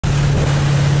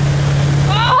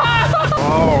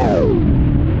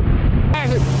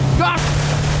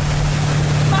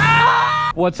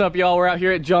What's up, y'all? We're out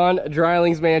here at John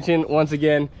Dreiling's mansion once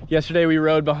again. Yesterday we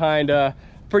rode behind a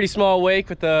pretty small wake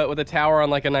with a tower on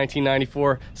like a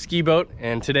 1994 ski boat,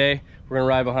 and today we're gonna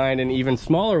ride behind an even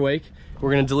smaller wake.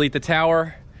 We're gonna delete the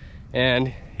tower,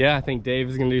 and yeah, I think Dave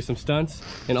is gonna do some stunts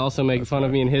and also make fun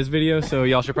of me in his video, so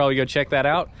y'all should probably go check that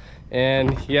out.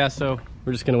 And yeah, so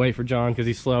we're just gonna wait for John because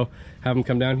he's slow, have him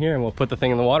come down here, and we'll put the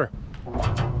thing in the water.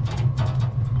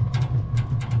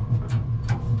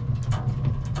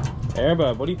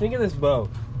 Airbud, what do you think of this boat?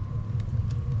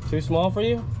 Too small for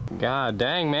you? God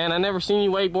dang, man, I never seen you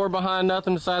wakeboard behind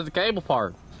nothing besides the cable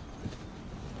park.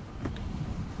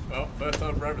 Well, first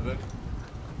time for everything.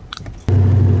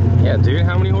 Yeah, dude,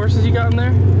 how many horses you got in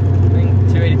there? I think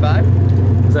 285.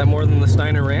 Is that more than the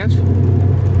Steiner Ranch?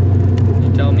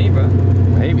 You tell me, bro.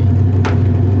 Maybe.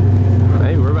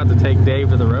 Hey, we're about to take Dave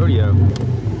to the rodeo.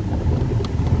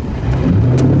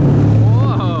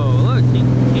 Whoa, look,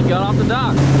 he got off the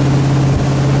dock.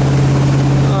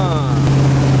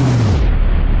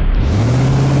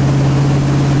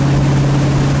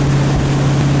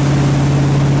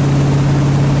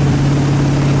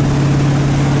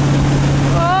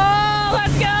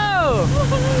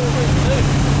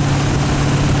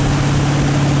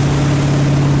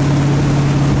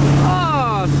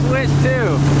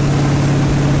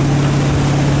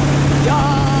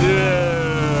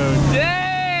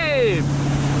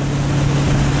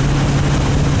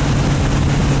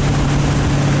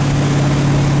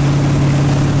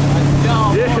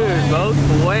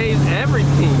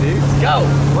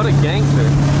 What a gangster.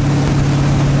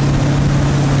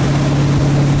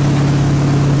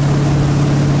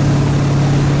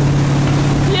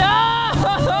 Yo,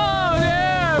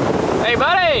 dude! Hey,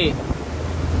 buddy!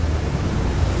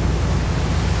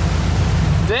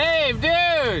 Dave,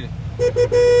 dude!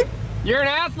 You're an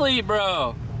athlete,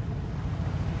 bro.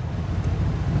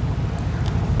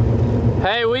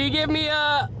 Hey, will you give me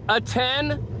a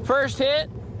 10 first hit?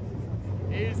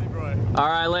 Easy, bro. All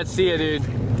right, let's see it, dude.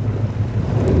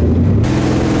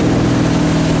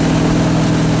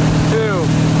 2, 3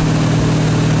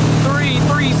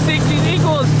 360s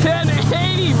equals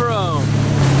 1080, bro.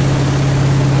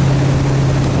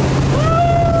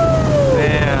 Woo!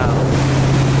 Damn.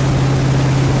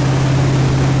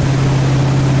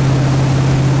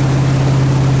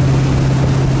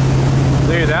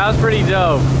 Dude, that was pretty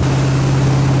dope.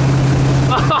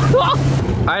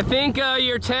 I think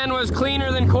your 10 was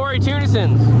cleaner than Corey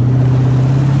Tunison's.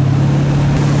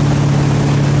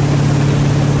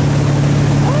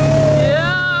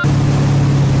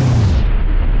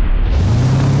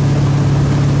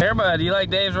 Do you like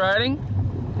Dave's riding?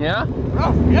 Yeah?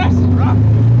 Rough, yes, rough.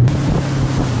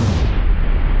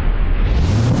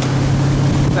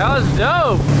 That was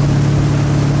dope.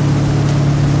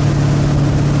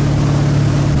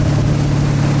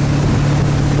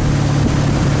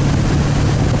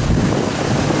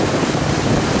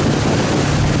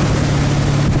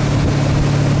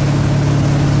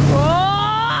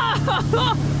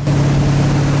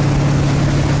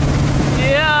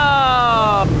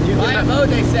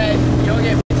 They said you don't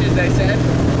get bitches, they said.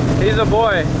 He's a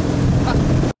boy.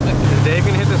 Is Dave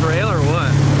gonna hit this rail or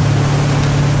what?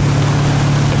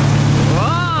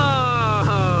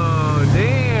 Whoa,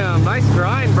 damn, nice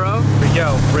grind, bro. Here we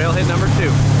go, rail hit number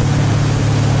 2.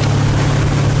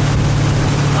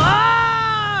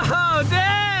 Oh,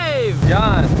 Dave!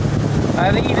 John,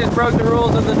 I think you just broke the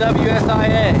rules of the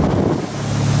WSIA.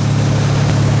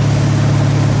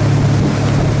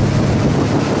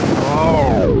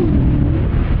 Oh.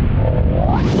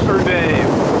 For Dave.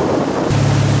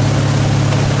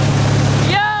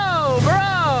 Yo,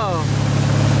 bro!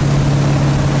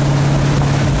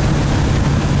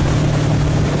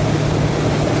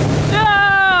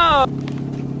 No!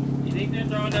 You think they're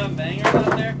throwing down bangers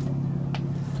out there?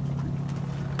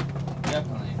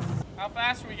 Definitely. How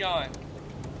fast are we going?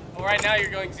 Well, right now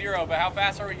you're going 0, but how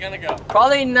fast are we gonna go?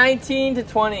 Probably 19 to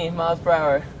 20 miles per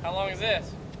hour. How long is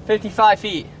this? 55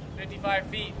 feet. 55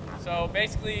 feet. So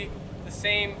basically the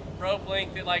same rope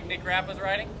length that like Nick Rapp was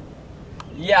riding?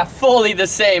 Yeah, fully the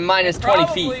same, minus 20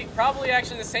 feet. Probably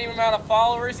actually the same amount of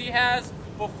followers he has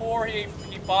before he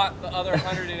bought the other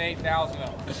 108,000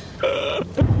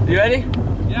 of them. You ready?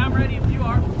 Yeah, I'm ready if you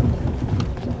are.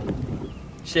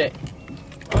 Shit.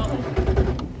 Well,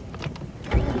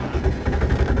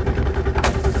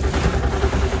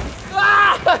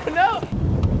 ah! No!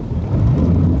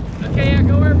 Okay, yeah,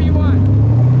 go wherever you want.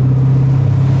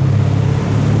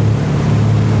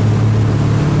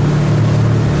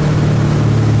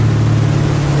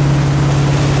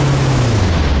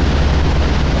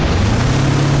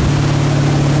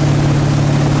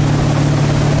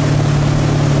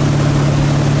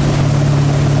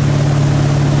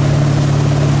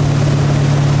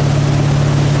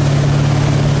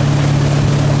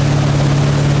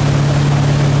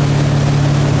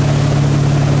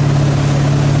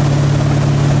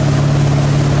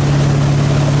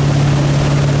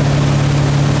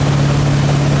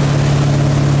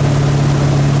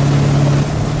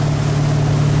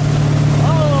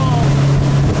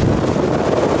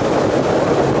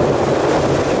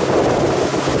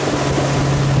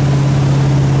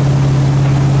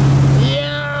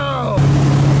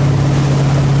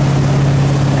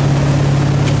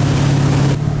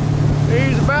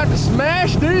 about to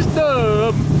smash this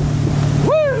dub.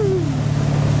 Woo!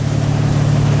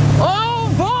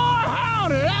 Oh boy,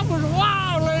 howdy, that was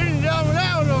wild, ladies and gentlemen.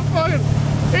 That was a fucking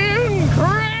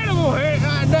incredible hit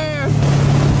right there.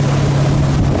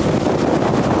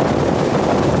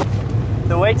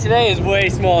 The wake today is way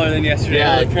smaller than yesterday.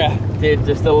 Yeah, holy crap. Dude,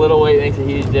 just a little weight makes a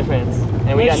huge difference.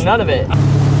 And we got none of it.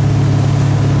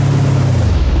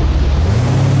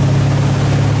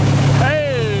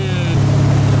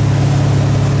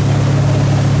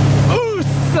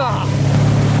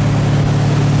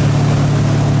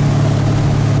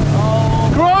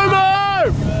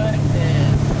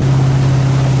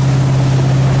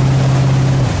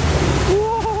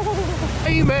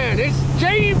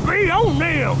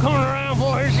 ONeill coming around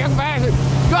for his young bastard.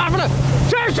 Dropping a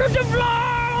chest of the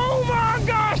blood. Oh my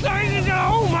gosh, ladies and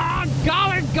gentlemen. Oh my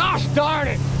golly gosh darn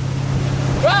it.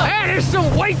 Well, that is some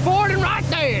wakeboarding right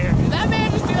there. Did that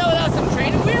man just do that without some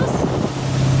training wheels?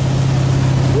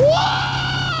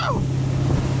 Whoa!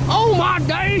 Oh my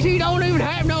days, he don't even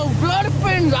have no bloody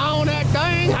fins on that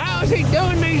thing. How is he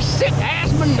doing these sick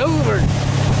ass maneuvers?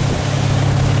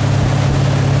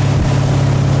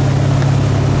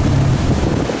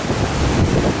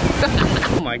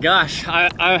 Oh my gosh,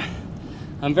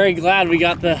 I'm very glad we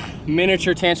got the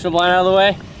miniature tensionable line out of the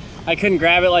way. I couldn't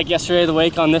grab it like yesterday, the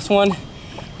wake on this one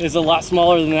is a lot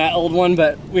smaller than that old one,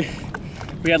 but we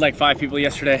had like 5 people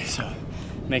yesterday, so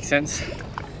it makes sense.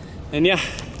 And yeah,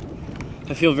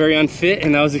 I feel very unfit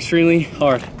and that was extremely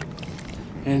hard.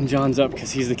 And John's up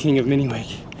because he's the king of mini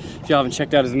wake. If y'all haven't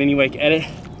checked out his mini wake edit,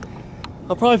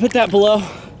 I'll probably put that below.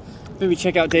 Maybe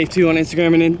check out Dave too on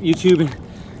Instagram and YouTube and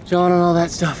John and all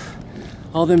that stuff.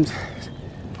 All them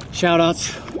shout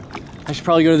outs. I should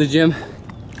probably go to the gym.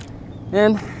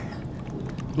 And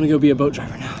I'm gonna go be a boat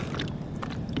driver now.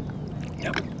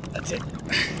 Yep, that's it.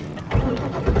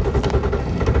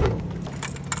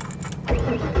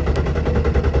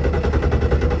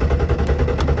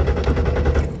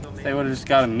 They would have just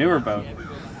got a newer boat.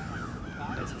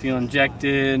 It's fuel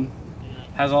injected,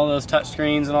 has all those touch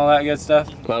screens and all that good stuff.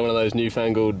 Like one of those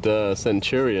newfangled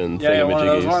Centurion yeah, yeah, one of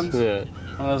those ones. Yeah.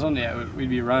 One of those ones, yeah, we'd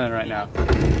be running right now.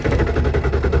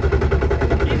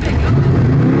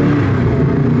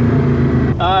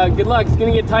 Good luck, it's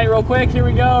gonna get tight real quick. Here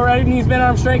we go, ready, knees bent,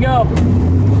 arms straight, go.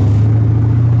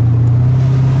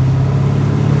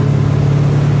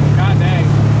 God dang.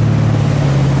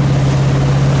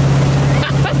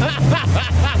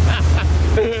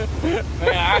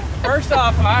 Man, first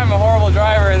off, I'm a horrible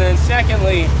driver, and then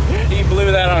secondly, he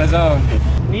blew that on his own.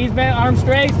 Knees bent, arms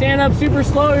straight, stand up super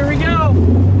slow, here we go.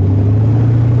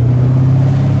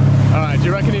 All right, do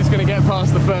you reckon he's going to get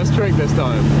past the first trick this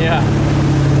time? Yeah,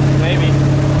 maybe.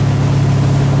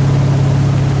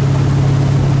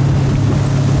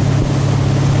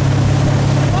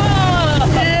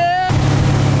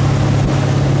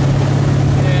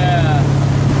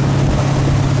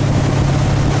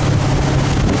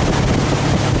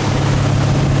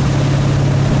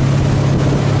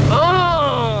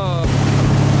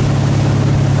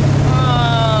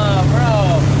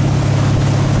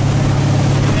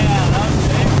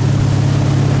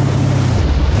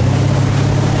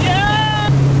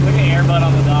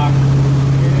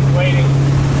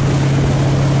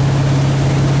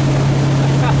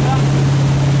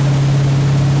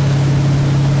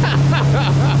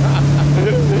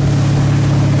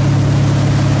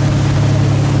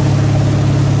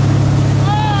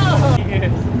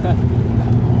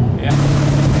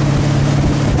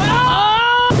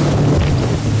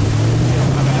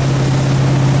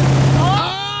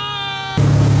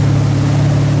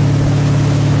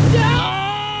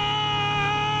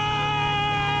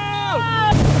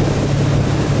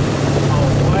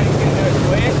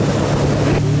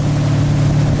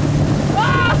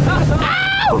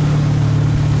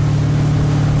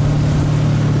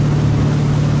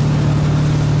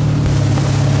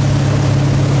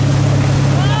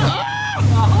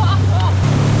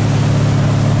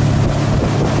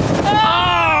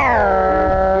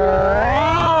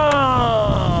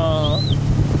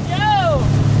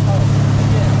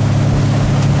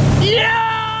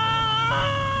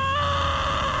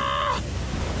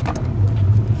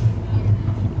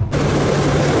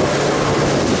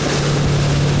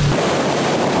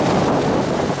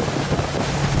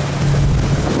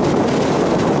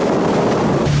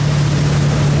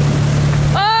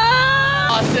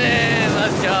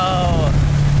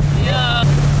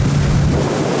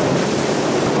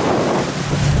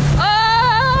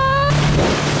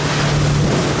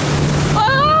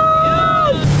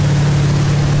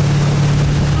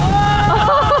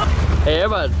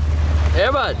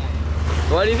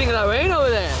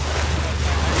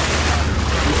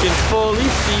 You can fully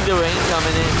see the rain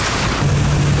coming in.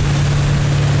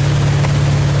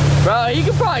 Bro, you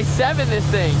could probably 7 this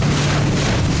thing.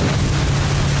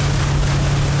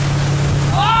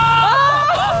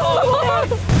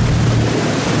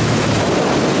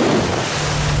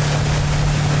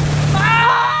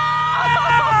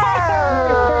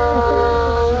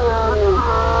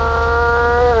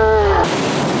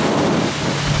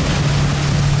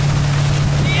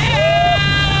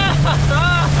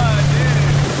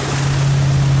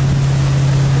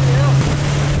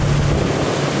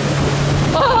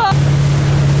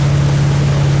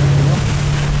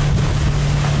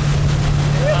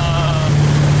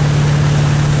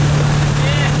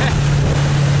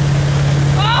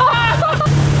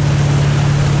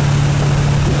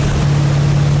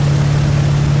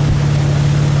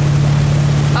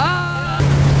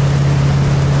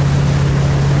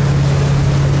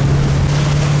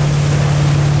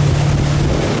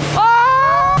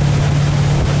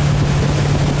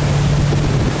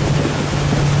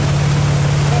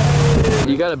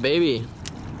 You got a baby.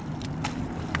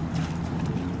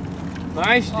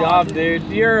 Nice job, dude.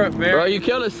 You're very... Bro, you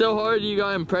killed it so hard you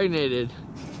got impregnated.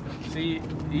 See,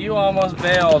 you almost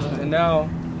bailed, and now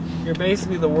you're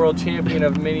basically the world champion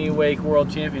of mini wake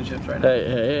world championships right now.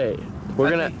 Hey. We're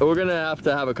gonna have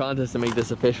to have a contest to make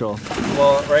this official.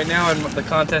 Well, right now in the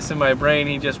contest in my brain,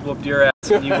 he just whooped your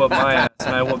ass, and you whooped my ass,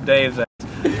 and I whooped Dave's ass.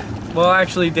 Well,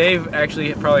 actually, Dave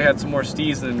actually probably had some more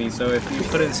stees than me, so if you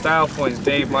put in style points,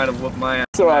 Dave might have whooped my ass.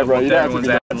 It's alright, bro. You Everyone's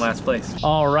ass in last place.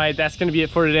 All right, that's gonna be it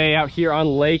for today out here on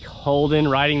Lake Holden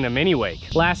riding the mini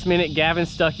wake. Last minute, Gavin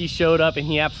Stuckey showed up and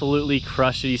he absolutely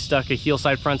crushed it. He stuck a heel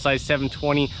side, front side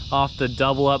 720 off the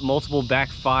double up, multiple back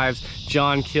fives.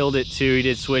 John killed it too. He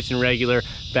did switch and regular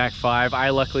back 5. I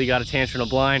luckily got a tantrum of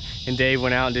blind, and Dave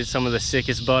went out and did some of the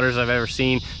sickest butters I've ever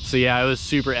seen. So yeah, it was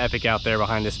super epic out there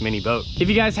behind this mini boat. If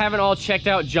you guys haven't all checked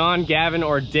out John, Gavin,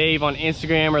 or Dave on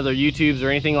Instagram or their YouTubes or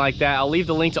anything like that, I'll leave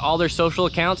the link to all their social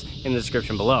accounts in the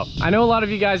description below. I know a lot of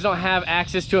you guys don't have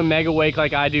access to a mega wake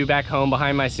like I do back home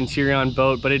behind my Centurion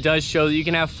boat, but it does show that you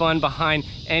can have fun behind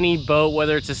any boat,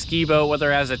 whether it's a ski boat, whether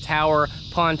it has a tower,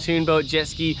 pontoon boat, jet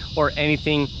ski, or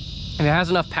anything. If it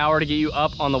has enough power to get you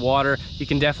up on the water, you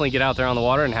can definitely get out there on the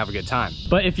water and have a good time.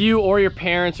 But if you or your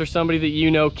parents or somebody that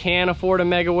you know can afford a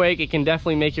mega wake, it can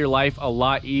definitely make your life a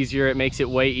lot easier. It makes it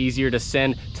way easier to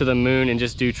send to the moon and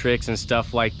just do tricks and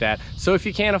stuff like that. So if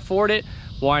you can't afford it,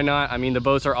 why not? I mean, the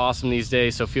boats are awesome these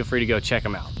days, so feel free to go check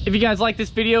them out. If you guys like this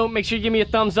video, make sure you give me a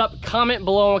thumbs up, comment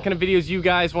below what kind of videos you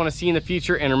guys want to see in the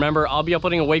future, and remember, I'll be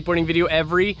uploading a wakeboarding video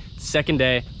every second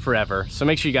day forever. So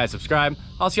make sure you guys subscribe.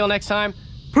 I'll see y'all next time.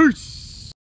 Peace!